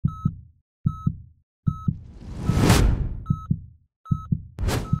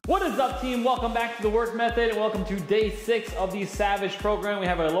What is up, team? Welcome back to the work method and welcome to day 6 of the Savage program. We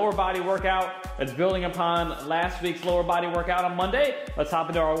have a lower body workout that's building upon last week's lower body workout on Monday. Let's hop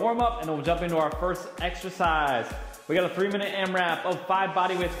into our warm-up and then we'll jump into our first exercise. We got a 3-minute AMRAP of 5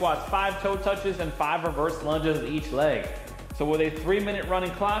 bodyweight squats, 5 toe touches, and 5 reverse lunges each leg. So with a 3-minute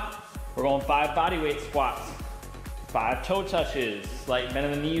running clock, we're going 5 bodyweight squats, 5 toe touches, slight bend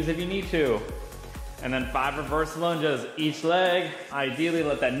in the knees if you need to, and then 5 reverse lunges each leg. Ideally,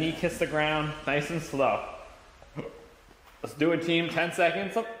 let that knee kiss the ground, nice and slow. Let's do it, team. 10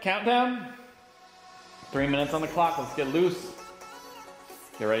 seconds, countdown. 3 minutes on the clock, let's get loose.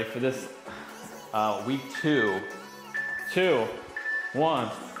 Get ready for this week 2. 2, 1,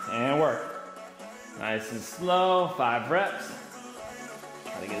 and work. Nice and slow, 5 reps.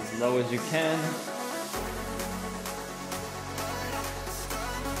 Try to get as low as you can.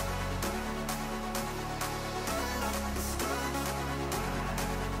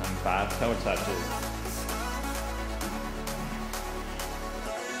 And 5 toe touches.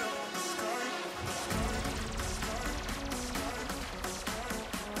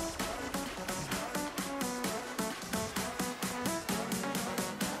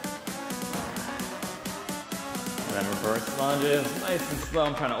 And then reverse lunges, nice and slow.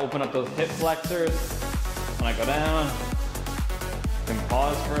 I'm trying to open up those hip flexors. When I go down, you can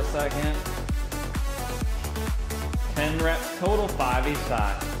pause for a second. 10 reps total, 5 each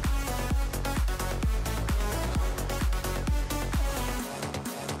side.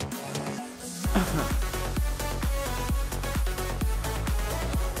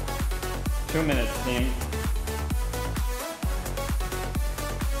 Two minutes, team.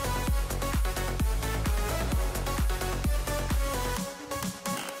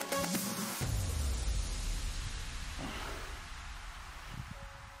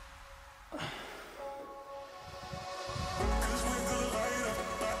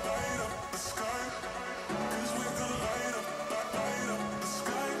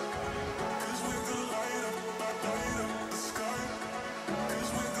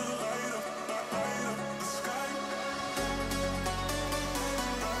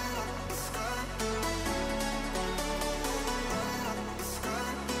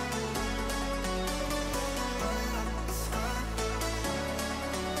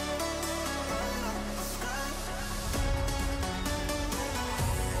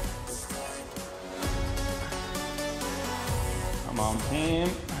 Come on, team.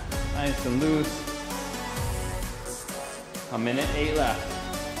 Nice and loose. A minute 8 left.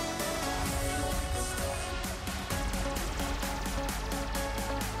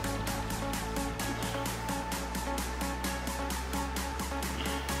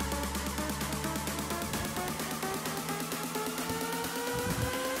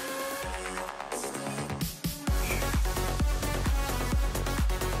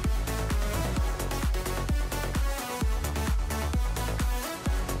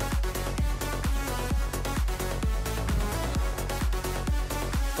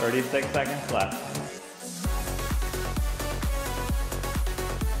 Thirty-six seconds left.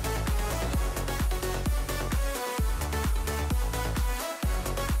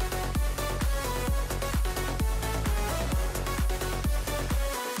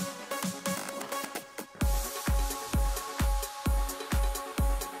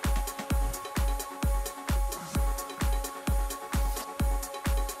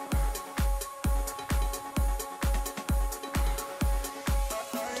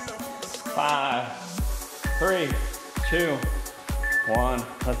 Five, 3, 2, 1.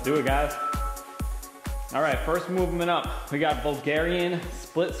 Let's do it, guys. All right, first movement up. We got Bulgarian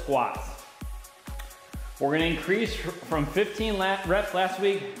split squats. We're gonna increase from 15 reps last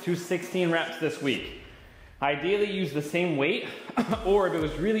week to 16 reps this week. Ideally, use the same weight, or if it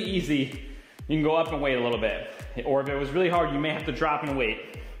was really easy, you can go up and weight a little bit. Or if it was really hard, you may have to drop in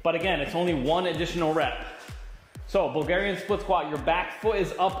weight. But again, it's only 1 additional rep. So Bulgarian split squat, your back foot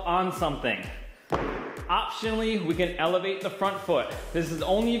is up on something. Optionally, we can elevate the front foot. This is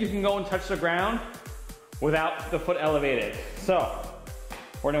only if you can go and touch the ground without the foot elevated. So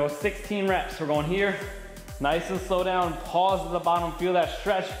we're gonna go 16 reps. We're going here, nice and slow down, pause at the bottom, feel that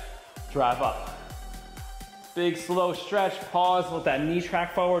stretch, drive up. Big slow stretch, pause, let that knee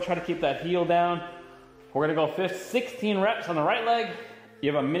track forward, try to keep that heel down. We're gonna go 16 reps on the right leg.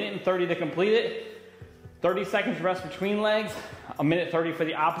 You have a minute and 30 to complete it. 30 seconds rest between legs, a minute 30 for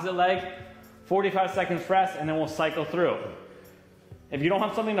the opposite leg, 45 seconds rest, and then we'll cycle through. If you don't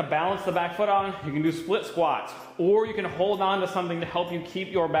have something to balance the back foot on, you can do split squats, or you can hold on to something to help you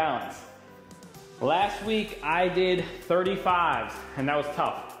keep your balance. Last week, I did 35s, and that was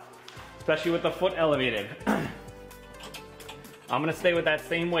tough, especially with the foot elevated. I'm gonna stay with that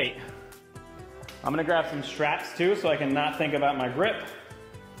same weight. I'm gonna grab some straps too so I can not think about my grip.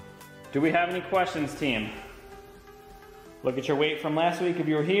 Do we have any questions, team? Look at your weight from last week if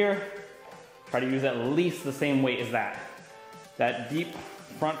you were here. Try to use at least the same weight as that. That deep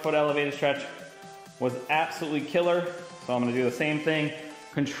front foot elevated stretch was absolutely killer. So I'm gonna do the same thing.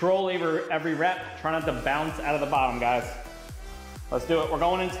 Control every rep. Try not to bounce out of the bottom, guys. Let's do it. We're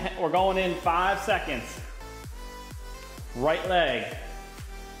going in 5 seconds. Right leg.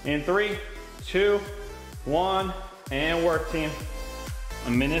 In 3, 2, 1, and work, team.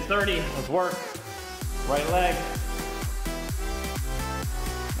 1:30. Let's work. Right leg.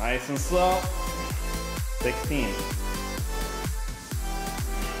 Nice and slow. 16.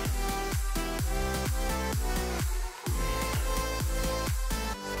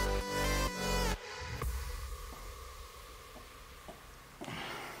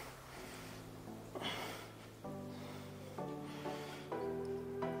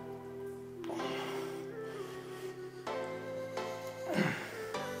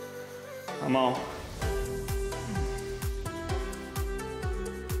 Come on.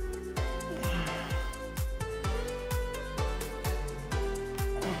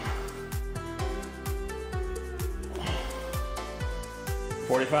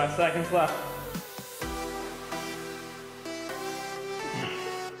 "45 seconds left.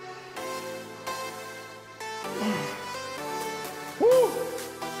 Woo!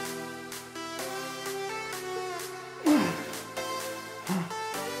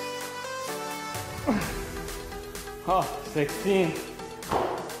 Oh, 16.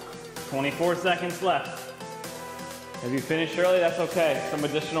 24 seconds left. If you finish early, that's okay. Some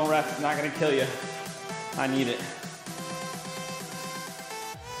additional reps, not gonna kill you. I need it.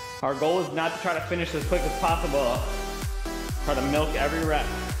 Our goal is not to try to finish as quick as possible. Try to milk every rep.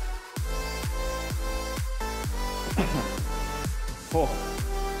 4,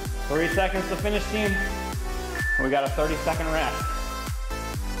 3 seconds to finish, team. And we got a 30-second rest.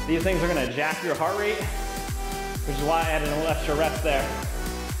 These things are gonna jack your heart rate, which is why I added a little extra reps there.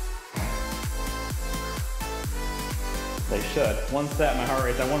 They should. One set, my heart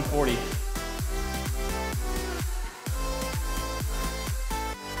rate's at 140.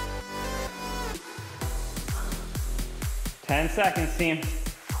 Ten seconds, team.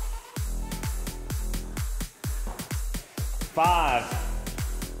 5,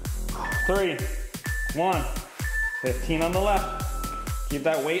 3, 1. 15 on the left. Keep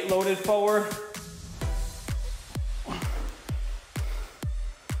that weight loaded forward.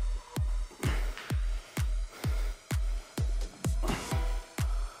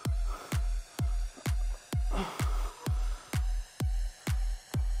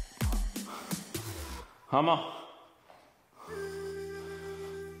 Come on.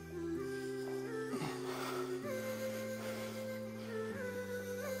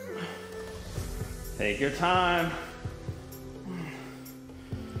 Take your time.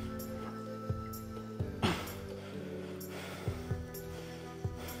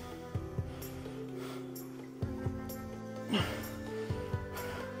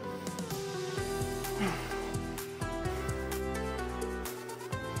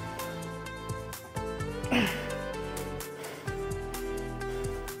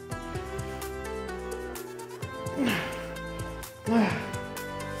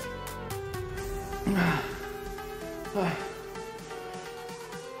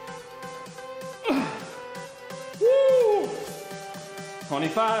 Woo!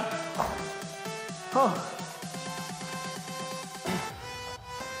 25. Oh.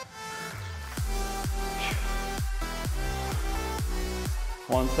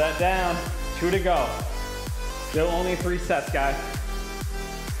 One set down, 2 to go. Still only 3 sets, guys.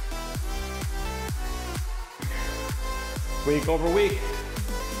 Week over week,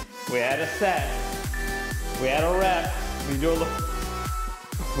 we add a set, we add a rep,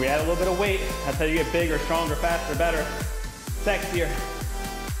 we add a little bit of weight. That's how you get bigger, stronger, faster, better, sexier.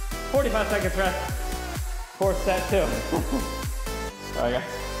 45 seconds rest, 4th set too. All right, guys,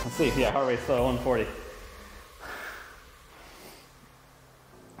 let's see. Yeah, heart rate's still at 140.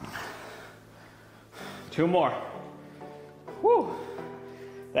 Two more. Whew.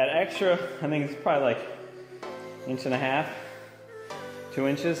 That extra, I think it's probably like 1.5 inches, 2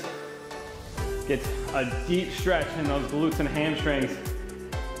 inches. Gets a deep stretch in those glutes and hamstrings,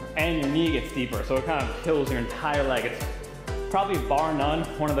 and your knee gets deeper, so it kind of kills your entire leg. It's probably, bar none,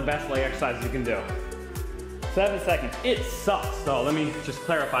 one of the best leg exercises you can do. 7 seconds. It sucks, so let me just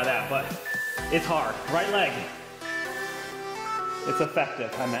clarify that, but it's hard. Right leg. It's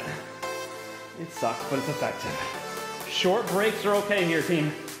effective, I meant. It sucks, but it's effective. Short breaks are okay here,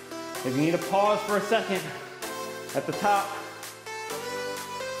 team. If you need to pause for a second, at the top,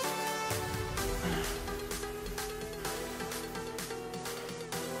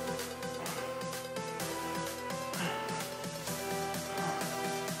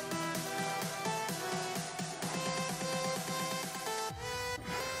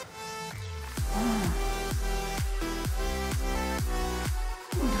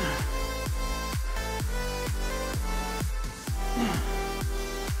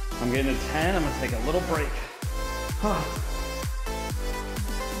 I'm getting to 10, I'm gonna take a little break.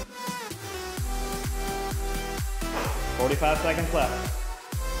 45 seconds left.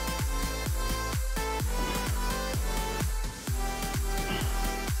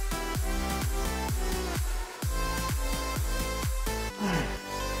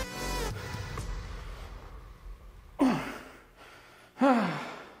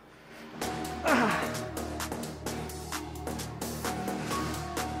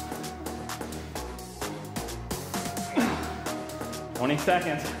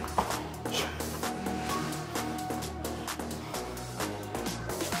 Seconds.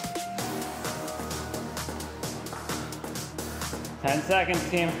 Ten seconds,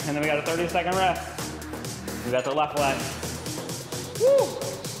 team, and then we got a 30-second rest. We got the left leg. Woo!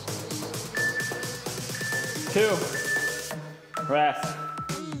 2. Rest.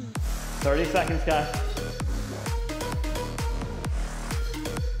 30 seconds, guys.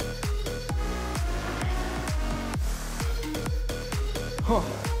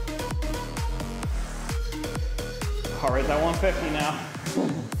 Heart rate's at 150 now.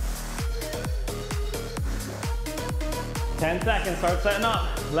 10 seconds, start setting up.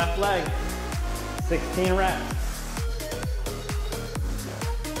 Left leg, 16 reps.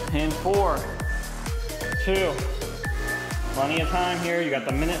 And 4, 2. Plenty of time here. You got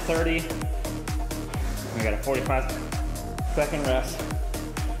the minute 30. We got a 45-second rest.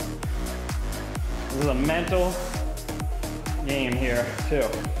 This is a mental game here too,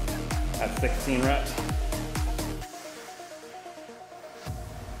 at 16 reps.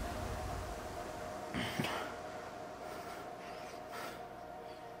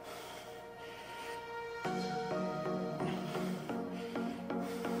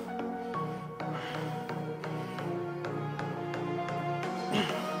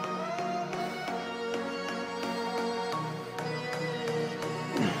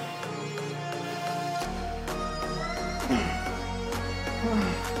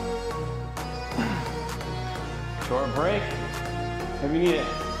 Short break, if you need it.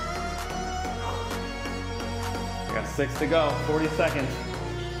 We got 6 to go, 40 seconds.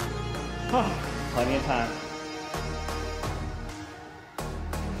 Plenty of time.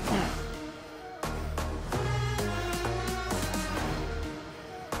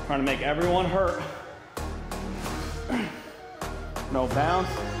 Trying to make everyone hurt. No bounce.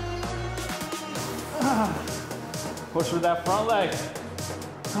 Push with that front leg.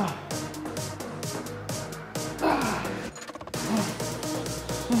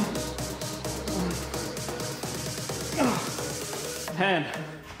 10.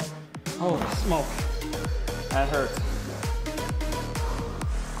 Holy smoke. That hurts.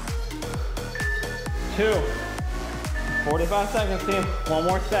 2. 45 seconds, team. One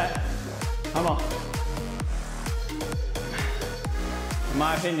more set. Come on. In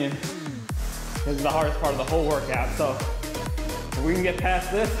my opinion, this is the hardest part of the whole workout. So if we can get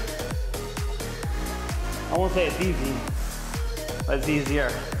past this, I won't say it's easy, but it's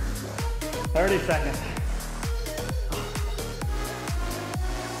easier. 30 seconds.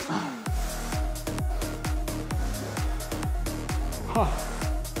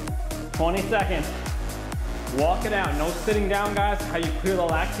 20 seconds. Walk it out. No sitting down, guys. How you clear the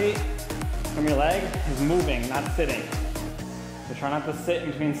lactate from your leg is moving, not sitting. So try not to sit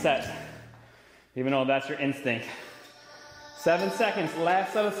in between sets, even though that's your instinct. 7 seconds.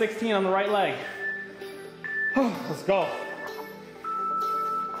 Last set of 16 on the right leg. Let's go.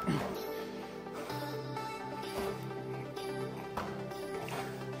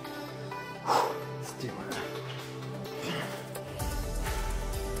 Let's do it.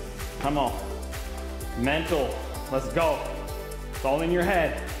 Come on. Mental. Let's go. It's all in your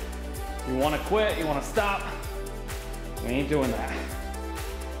head. You want to quit, you want to stop. We ain't doing that.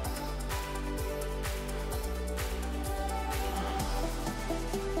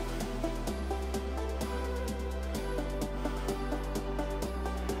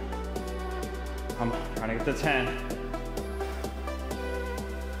 I'm trying to get to 10.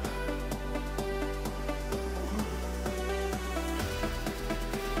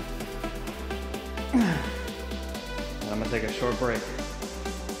 And I'm gonna take a short break.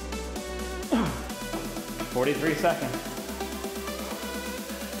 43 seconds.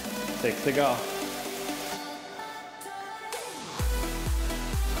 6 to go.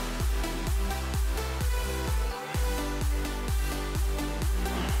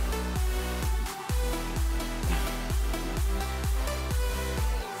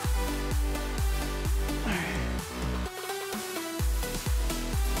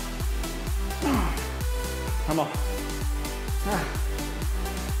 Come on.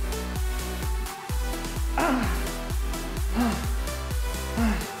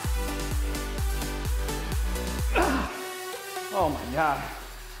 Oh my God.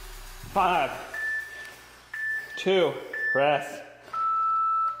 5, 2, rest.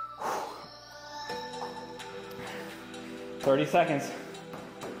 30 seconds.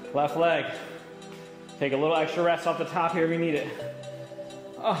 Left leg. Take a little extra rest off the top here if you need it.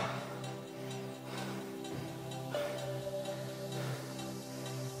 Oh.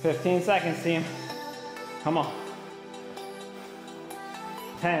 15 seconds, team. Come on.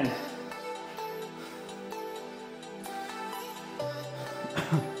 10.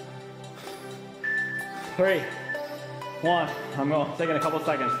 3, 1. I'm going. Taking a couple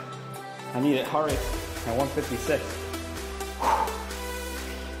seconds. I need it. Hurry. At 156.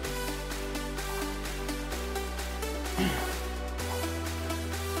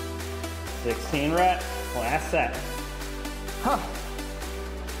 16 reps. Last set. Huh.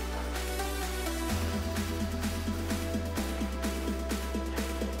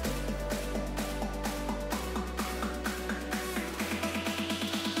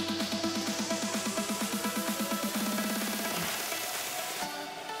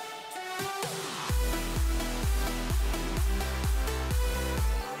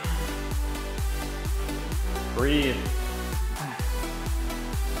 Breathe.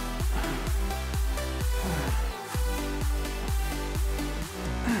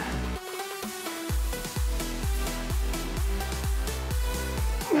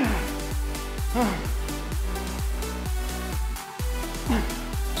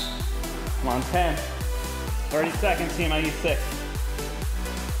 Come on, 10. 30 seconds, team. I need 6.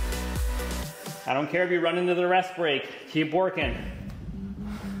 I don't care if you run into the rest break. Keep working.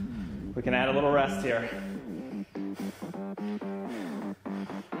 We can add a little rest here.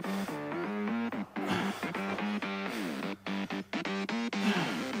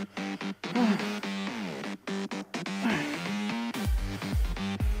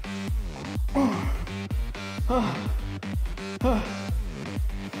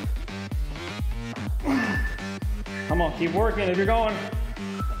 Come on, keep working if you're going.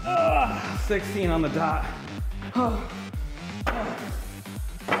 16 on the dot.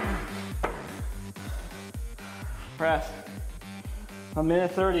 Press. 1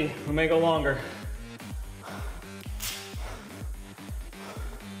 minute 30, we may go longer.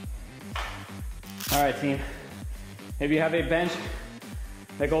 All right, team. If you have a bench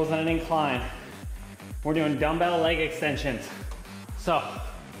that goes on an incline, we're doing dumbbell leg extensions. So,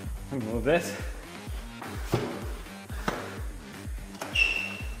 let me move this.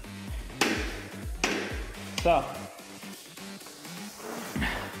 So,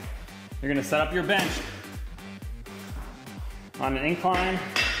 you're gonna set up your bench on an incline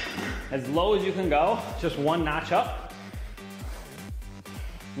as low as you can go, just 1 notch up.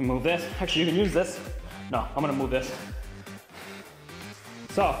 You move this. Actually, you can use this. No, I'm gonna move this.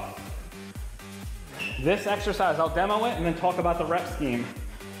 So, this exercise, I'll demo it and then talk about the rep scheme.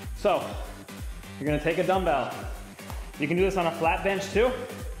 So, you're gonna take a dumbbell. You can do this on a flat bench too.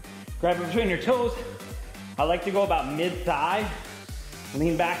 Grab it between your toes. I like to go about mid-thigh.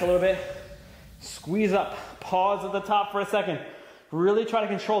 Lean back a little bit. Squeeze up. Pause at the top for a second. Really try to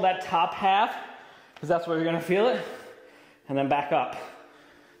control that top half because that's where you're gonna feel it. And then back up.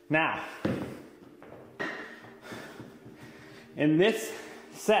 Now, in this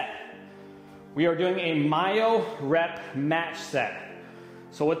set, we are doing a myo rep match set.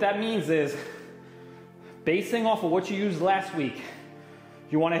 So what that means is, basing off of what you used last week,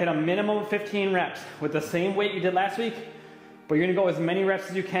 you want to hit a minimum of 15 reps with the same weight you did last week, but you're going to go as many reps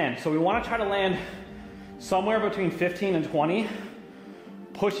as you can. So we want to try to land somewhere between 15 and 20,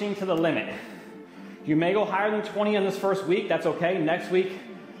 pushing to the limit. You may go higher than 20 in this first week, that's okay. Next week,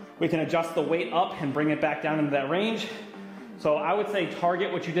 we can adjust the weight up and bring it back down into that range. So I would say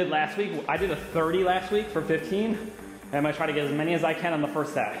target what you did last week. I did a 30 last week for 15, and I'm gonna try to get as many as I can on the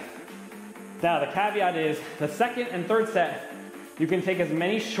first set. Now the caveat is, the second and third set, you can take as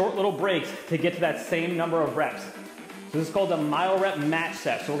many short little breaks to get to that same number of reps. So this is called the myo rep match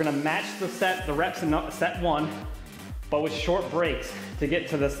set. So we're gonna match the reps in set 1, but with short breaks to get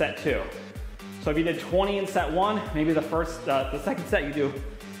to the set 2. So if you did 20 in set 1, maybe the second set you do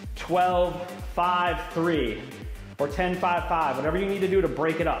 12, 5, 3, or 10, 5, 5, whatever you need to do to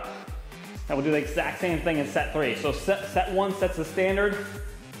break it up. And we'll do the exact same thing in set 3. So set 1 sets the standard,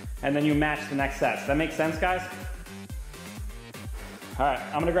 and then you match the next set. Does that make sense, guys? All right,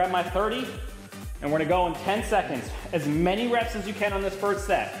 I'm gonna grab my 30, and we're gonna go in 10 seconds. As many reps as you can on this first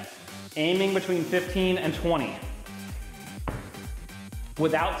set, aiming between 15 and 20,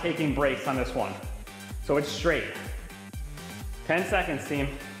 without taking breaks on this one. So it's straight. 10 seconds, team.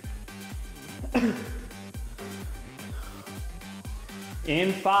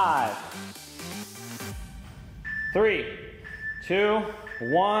 In 5, 3, 2,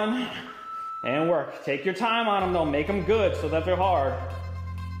 1, and work. Take your time on them though, make them good so that they're hard.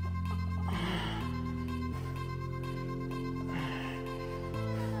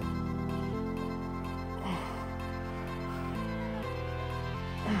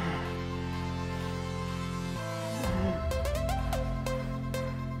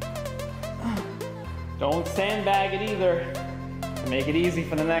 Don't sandbag it either. Make it easy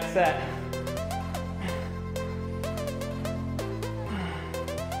for the next set.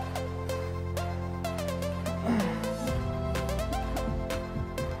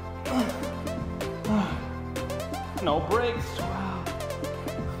 No breaks. Wow.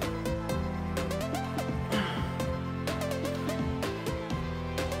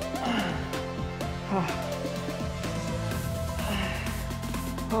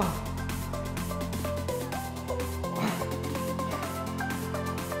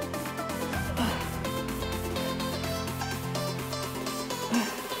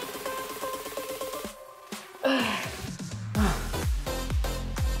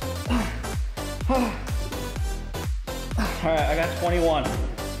 All right, I got 21.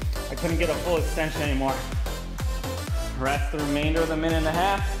 I couldn't get a full extension anymore. Rest the remainder of the minute and a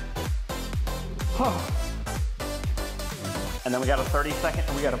half. And then we got a 30-second,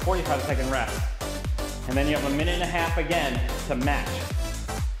 and we got a 45-second rest. And then you have a minute and a half again to match.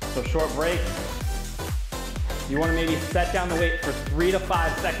 So short break. You want to maybe set down the weight for 3 to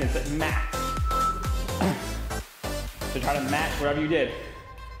 5 seconds at max. To try to match whatever you did.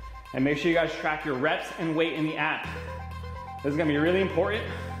 And make sure you guys track your reps and weight in the app. This is gonna be really important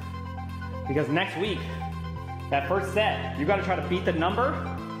because next week, that first set, you gotta try to beat the number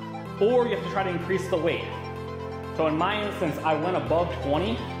or you have to try to increase the weight. So in my instance, I went above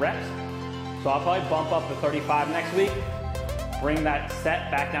 20 reps. So I'll probably bump up to 35 next week, bring that set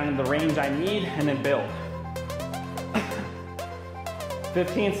back down in the range I need, and then build.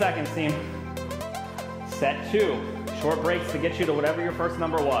 15 seconds, team. Set 2. Short breaks to get you to whatever your first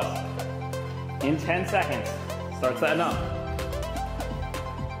number was. In 10 seconds, start setting up.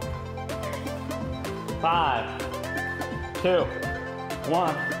 5, 2,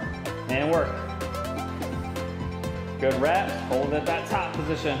 1, and work. Good reps, hold at that top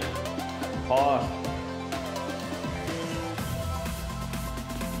position. Pause.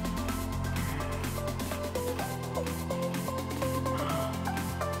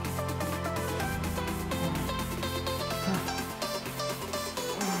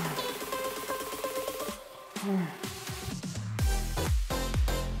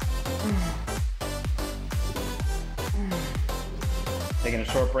 Taking a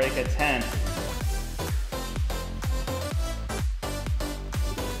short break at 10.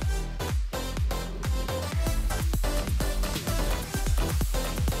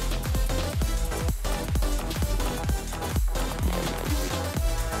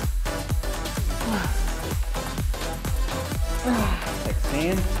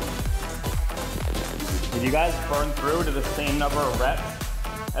 Did you guys burn through to the same number of reps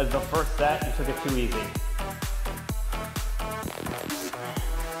as the first set? You took it too easy.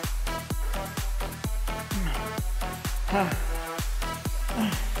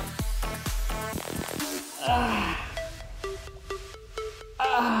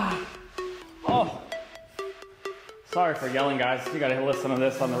 Oh, sorry for yelling, guys. You gotta listen to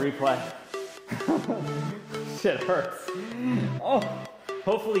this on the replay. Shit hurts. Oh,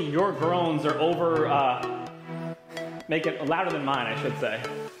 hopefully your groans are over, make it louder than mine, I should say.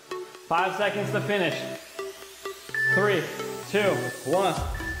 5 seconds to finish. 3, 2, 1.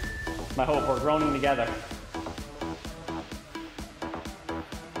 My hope we're groaning together.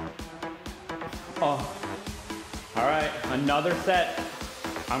 Oh, all right, another set.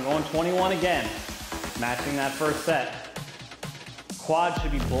 I'm going 21 again, matching that first set. Quads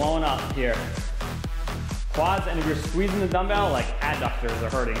should be blowing up here. Quads, and if you're squeezing the dumbbell, like adductors are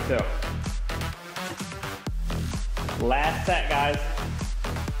hurting too. Last set, guys.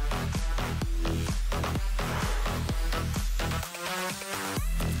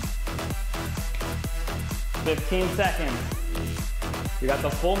 "15 seconds. You got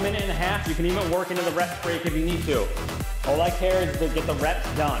the full minute and a half. You can even work into the rest break if you need to. All I care is to get the reps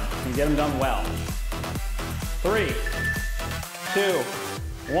done and get them done well. 3, 2,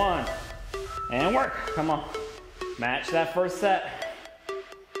 1, and work. Come on. Match that first set.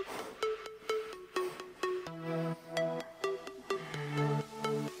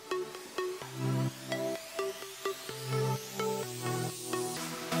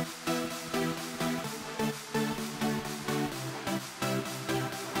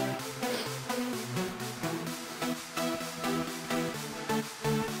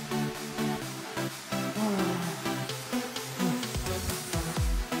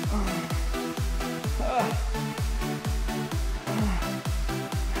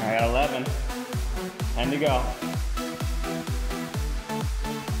 Time to go.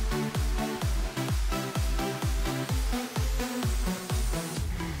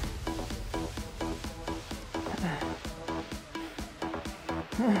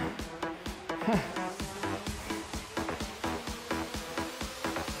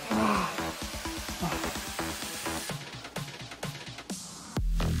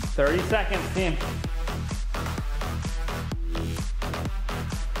 Thirty seconds, team.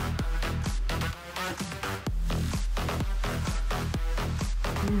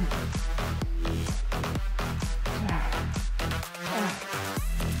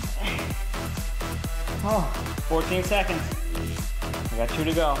 Oh, 14 seconds. I got 2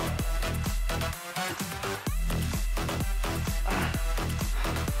 to go.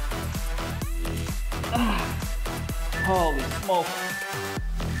 Holy smoke.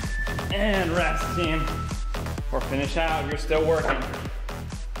 And rest, team. Or finish out, you're still working.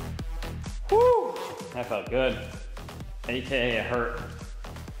 Woo! That felt good. AKA it hurt.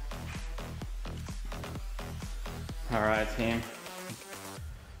 All right, team.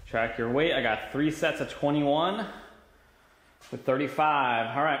 Track your weight. I got 3 sets of 21 with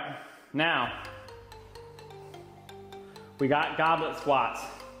 35. All right, now we got goblet squats.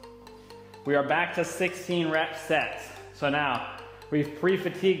 We are back to 16 rep sets. So now we've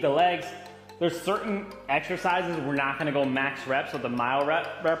pre-fatigued the legs. There's certain exercises we're not gonna go max reps with the mile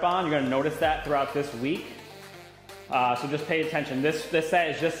rep on. You're gonna notice that throughout this week. So just pay attention. This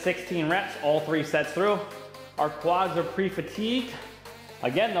set is just 16 reps, all 3 sets through. Our quads are pre-fatigued.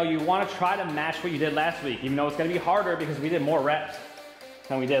 Again though, you wanna try to match what you did last week, even though it's gonna be harder because we did more reps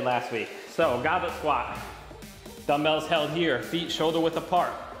than we did last week. So goblet squat. Dumbbells held here, feet shoulder width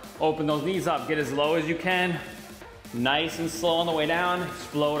apart. Open those knees up, get as low as you can. Nice and slow on the way down,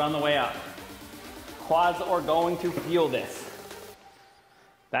 explode on the way up. Quads are going to feel this.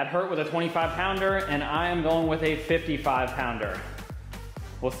 That hurt with a 25 pounder and I am going with a 55 pounder.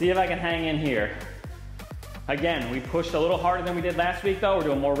 We'll see if I can hang in here. Again, we pushed a little harder than we did last week though. We're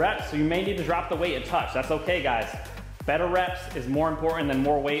doing more reps, so you may need to drop the weight a touch. That's okay, guys. Better reps is more important than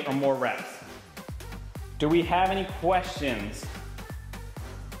more weight or more reps. Do we have any questions?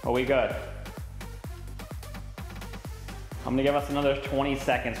 Are we good? I'm gonna give us another 20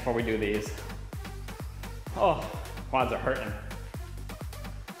 seconds before we do these. Oh, quads are hurting.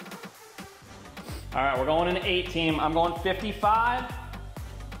 All right, we're going in 8, team. I'm going 55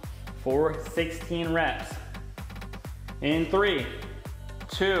 for 16 reps. In 3,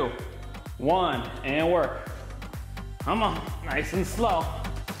 2, 1, and work. Come on, nice and slow.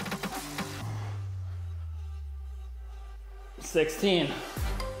 16.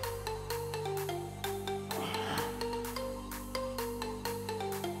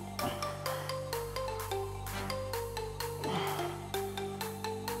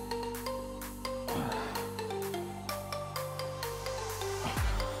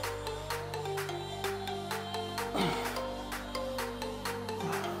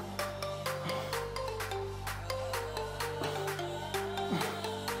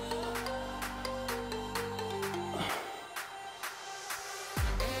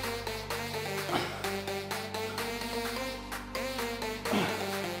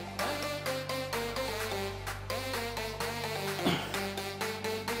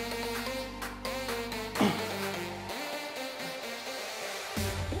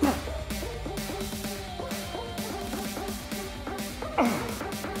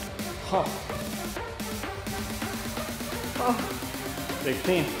 Oh. Oh.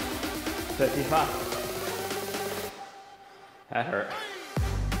 16, 55. That hurt. Oh.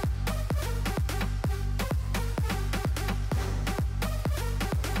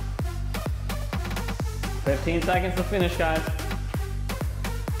 15 seconds to finish, guys.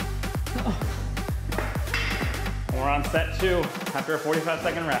 Oh. We're on set 2 after a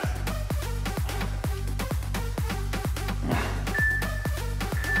 45-second rest.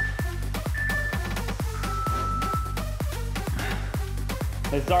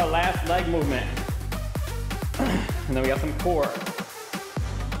 This is our last leg movement. And then we got some core.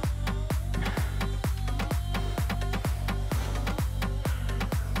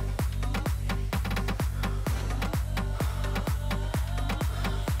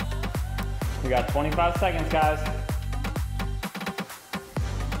 We got 25 seconds, guys.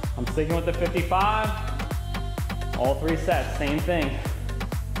 I'm sticking with the 55. All 3 sets, same thing.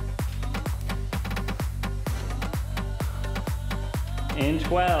 In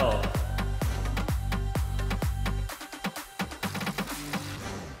 12.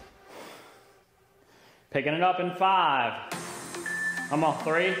 Picking it up in 5. Come on,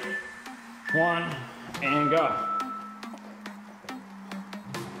 3, 1, and go.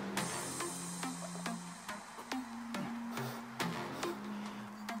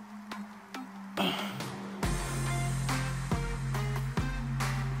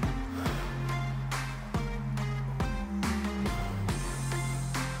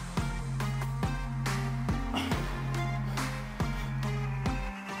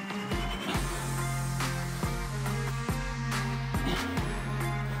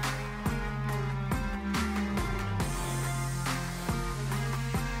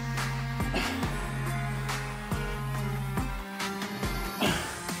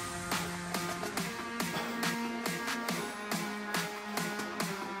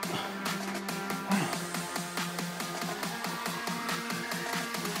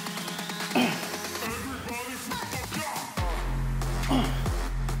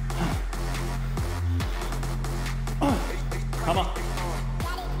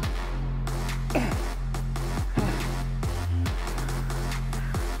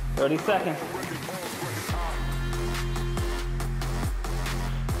 30 seconds.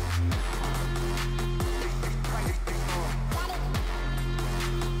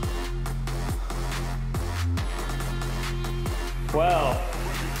 Well,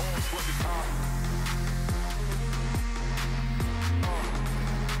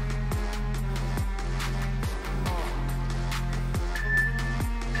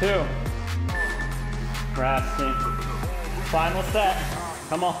 2. Resting. Final set.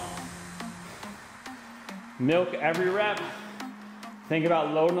 Come on. Milk every rep. Think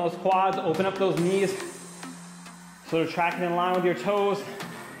about loading those quads, open up those knees. So they're tracking in line with your toes.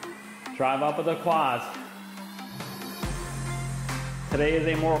 Drive up with the quads. Today is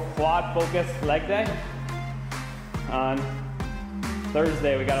a more quad focused leg day. On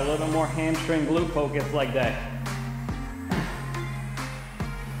Thursday, we got a little bit more hamstring glute focused leg day.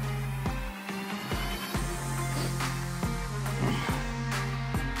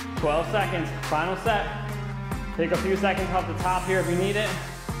 "12 seconds, final set. Take a few seconds off the top here if you need it.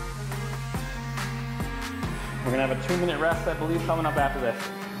 We're gonna have a 2-minute rest, I believe, coming up after this.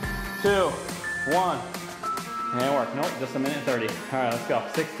 2, 1, and work. Nope, just a minute 30. All right, let's go.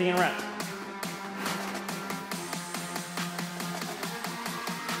 16 reps.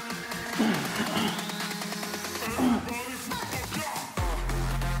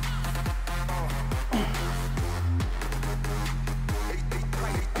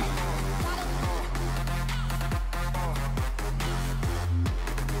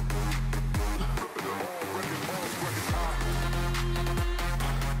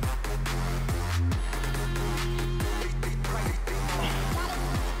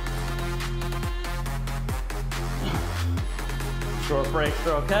 Short breaks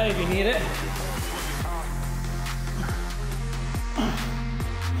are okay if you need it.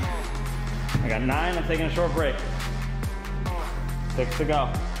 I got 9, I'm taking a short break. 6 to go.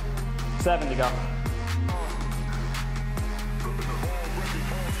 7 to go.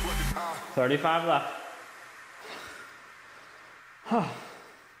 35 left.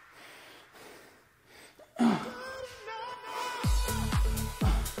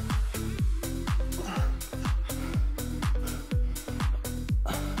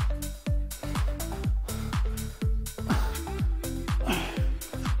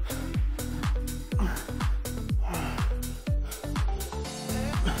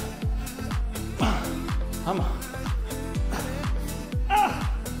 Come on.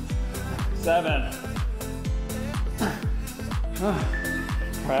 7.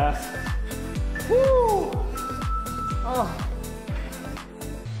 Press. Woo!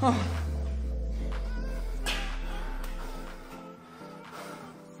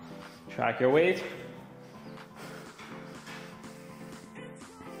 Track your weight.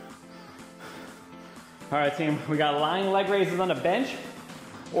 All right, team, we got lying leg raises on the bench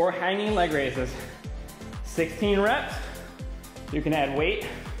or hanging leg raises. 16 reps, you can add weight.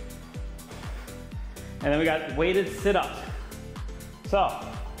 And then we got weighted sit-ups. So,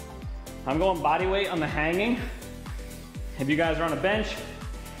 I'm going body weight on the hanging. If you guys are on a bench,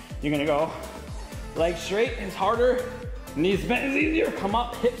 you're gonna go legs straight, it's harder. Knees bent is easier, come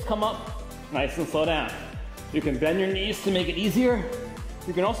up, hips come up, nice and slow down. You can bend your knees to make it easier.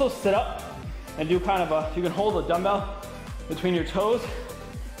 You can also sit up and do kind of a, you can hold a dumbbell between your toes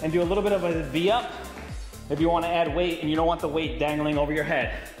and do a little bit of a V up if you want to add weight and you don't want the weight dangling over your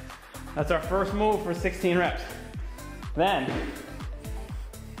head. That's our first move for 16 reps. Then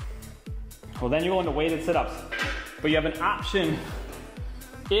you go into weighted sit-ups. But you have an option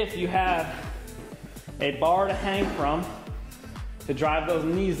if you have a bar to hang from to drive those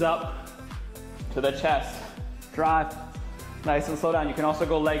knees up to the chest. Drive, nice and slow down. You can also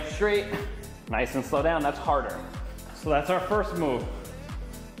go legs straight, nice and slow down, that's harder. So that's our first move.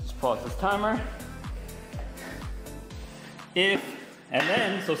 Just pause this timer.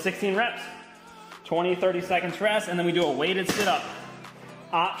 So 16 reps, 20, 30 seconds rest, and then we do a weighted sit-up.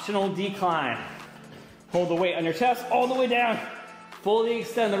 Optional decline. Hold the weight on your chest all the way down, fully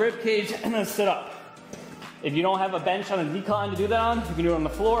extend the rib cage, and then sit up. If you don't have a bench on a decline to do that on, you can do it on the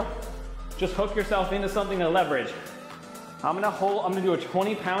floor. Just hook yourself into something to leverage. I'm gonna do a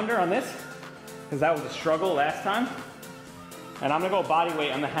 20-pounder on this, because that was a struggle last time. And I'm gonna go body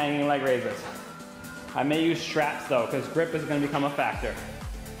weight on the hanging leg raises. I may use straps though, because grip is gonna become a factor.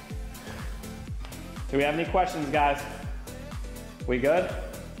 Do we have any questions, guys? We good?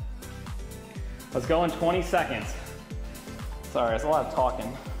 Let's go in 20 seconds. Sorry, there's a lot of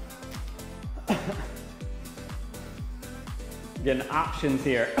talking. Getting options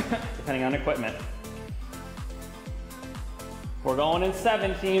here, depending on equipment. We're going in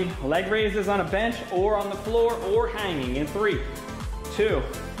 7, team. Leg raises on a bench or on the floor or hanging in 3, 2,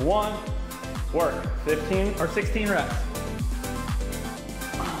 1. Work. 15 or 16 reps.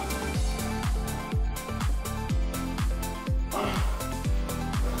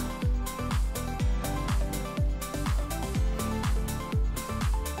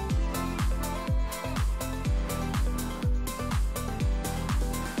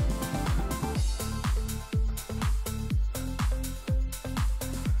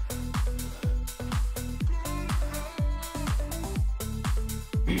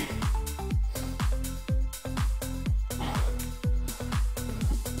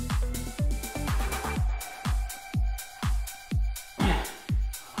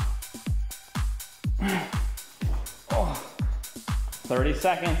 Oh, 30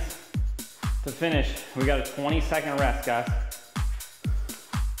 seconds to finish. We got a 20-second rest, guys.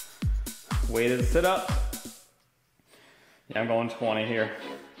 Weighted sit-ups. Yeah, I'm going 20 here.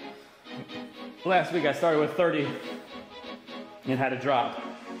 Last week I started with 30 and had to drop.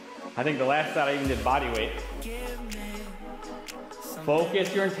 I think the last set I even did body weight.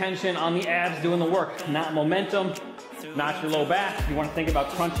 Focus your intention on the abs doing the work, not momentum, not your low back. You want to think about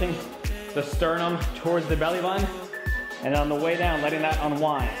crunching the sternum towards the belly button, and on the way down, letting that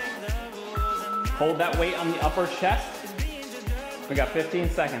unwind. Hold that weight on the upper chest. We got 15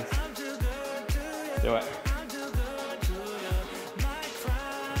 seconds. Do it.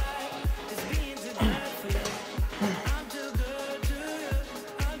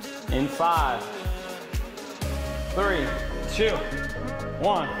 In 5, 3, 2,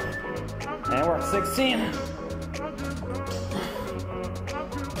 1, and we're at 16.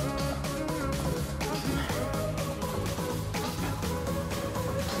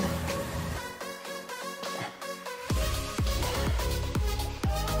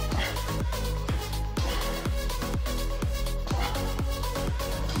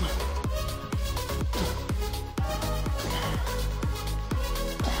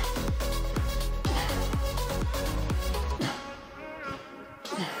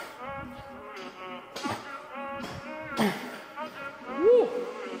 Woo.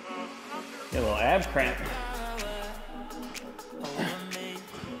 Get a little ab cramp.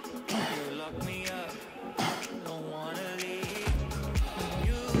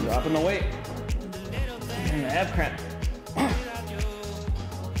 Dropping the weight. And the ab cramp.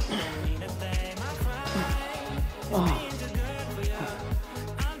 Oh.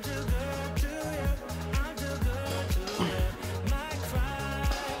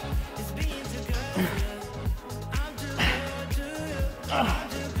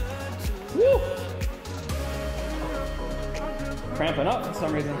 Woo. Cramping up for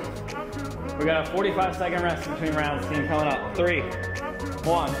some reason. We got a 45-second rest between rounds. Team coming up. 3,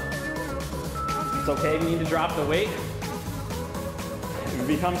 1. It's okay if you need to drop the weight. If it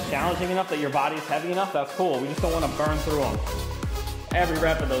becomes challenging enough that your body's heavy enough, that's cool. We just don't want to burn through them. Every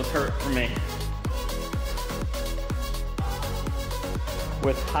rep of those hurt for me.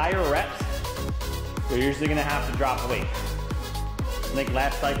 With higher reps, you're usually going to have to drop weight. I think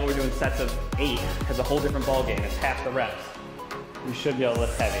last cycle we were doing sets of 8. It's a whole different ball game. It's half the reps. You should be able to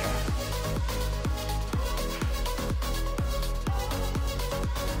lift heavier.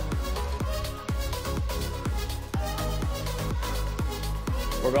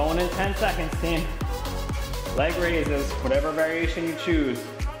 We're going in 10 seconds, team. Leg raises, whatever variation you choose.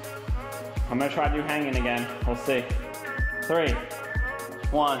 I'm gonna try to do hanging again. We'll see. 3,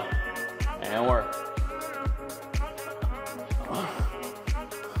 1, and work.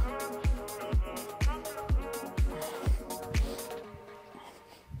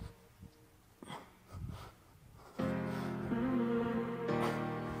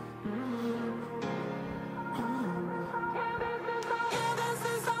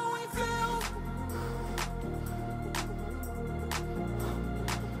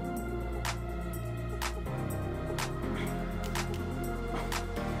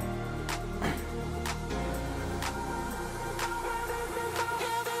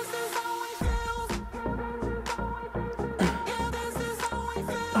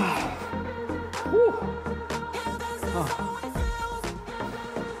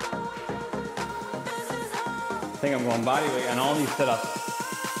 I think I'm going body weight on all these sit-ups.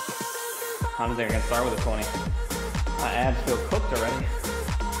 I don't think I can start with a 20. My abs feel cooked already.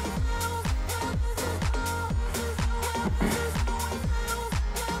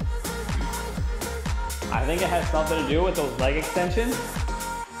 I think it has something to do with those leg extensions.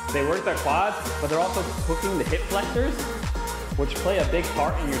 They work their quads, but they're also cooking the hip flexors, which play a big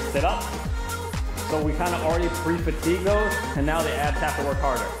part in your sit-up. So we kind of already pre-fatigue those, and now the abs have to work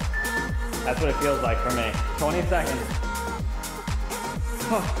harder. That's what it feels like for me. 20 seconds.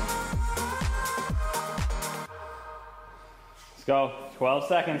 Let's go. 12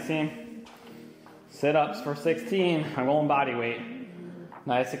 seconds, team. Sit-ups for 16. I'm going body weight.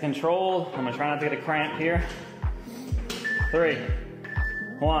 Nice and controlled. I'm gonna try not to get a cramp here. 3,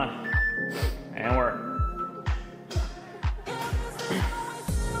 1, and work.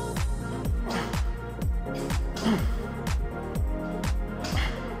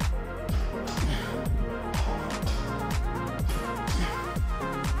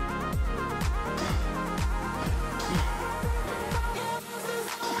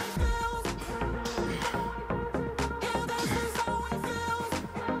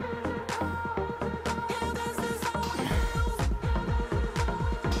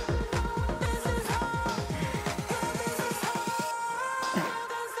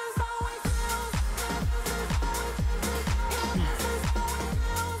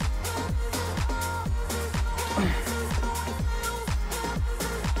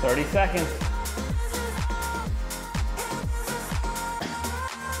 30 seconds.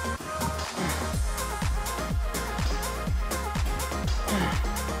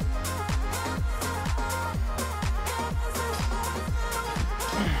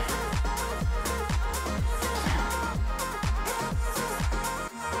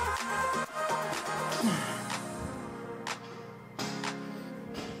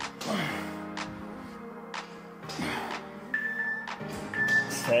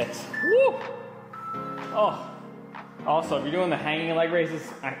 Woo! Oh, also, if you're doing the hanging leg raises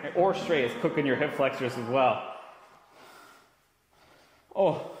or straight, it's cooking your hip flexors as well. Oh,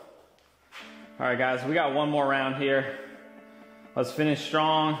 all right, guys, we got one more round here. Let's finish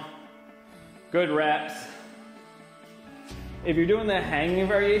strong. Good reps. If you're doing the hanging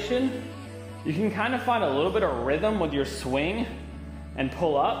variation, you can kind of find a little bit of rhythm with your swing and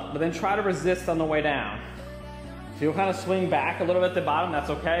pull up, but then try to resist on the way down. So you'll kind of swing back a little bit at the bottom,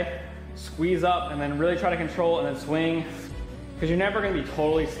 that's okay. Squeeze up and then really try to control and then swing. Because you're never gonna be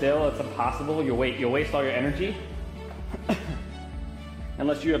totally still, it's impossible. You'll waste all your energy.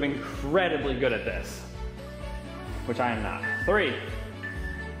 Unless you have incredibly good at this, which I am not. 3,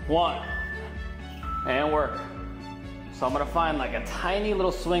 1, and work. So I'm gonna find like a tiny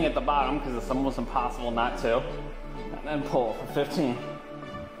little swing at the bottom because it's almost impossible not to. And then pull for 15.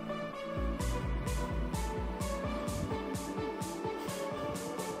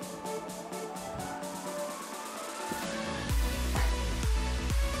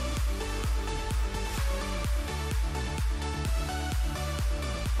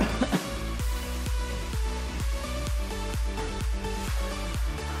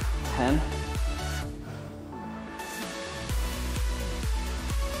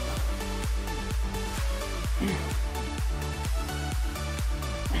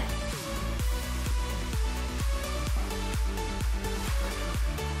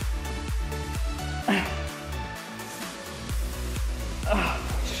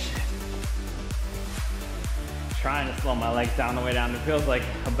 Trying to slow my legs down the way down. It feels like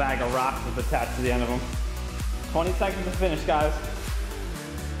a bag of rocks is attached to the end of them. 20 seconds to finish, guys.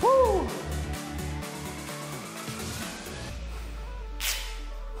 Woo!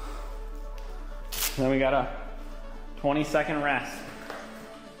 Then we got a 20-second rest.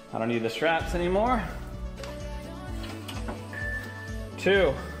 I don't need the straps anymore.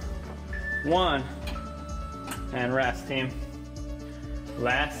 2, 1, and rest, team.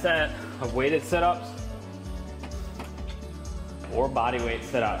 Last set of weighted sit-ups or body weight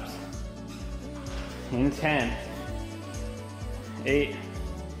sit-ups. In 10, 8,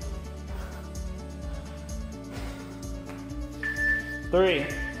 3,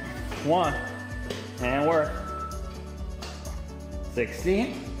 1, and work.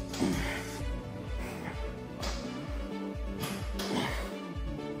 16.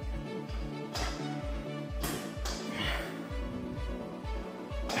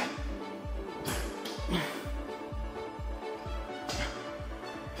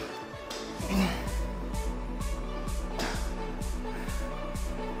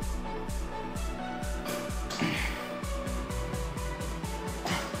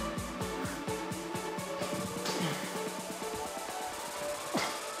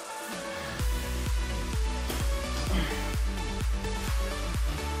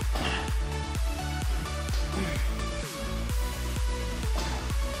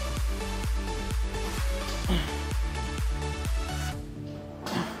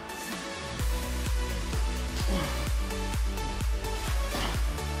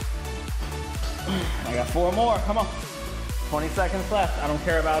 I got 4 more, come on. 20 seconds left. I don't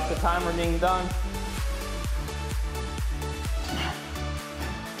care about the timer being done.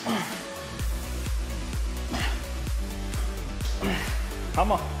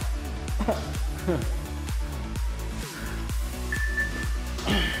 Come on.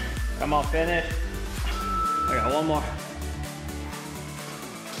 Come on, finish. I got one more.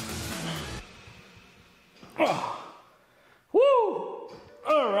 Oh.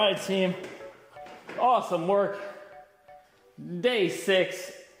 Woo! All right, team. Awesome work. Day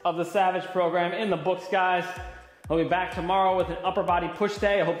 6 of the Savage program in the books, guys. I'll be back tomorrow with an upper body push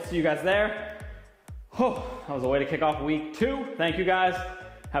day. I hope to see you guys there. Oh, that was a way to kick off week 2. Thank you, guys.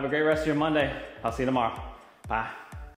 Have a great rest of your Monday. I'll see you tomorrow. Bye.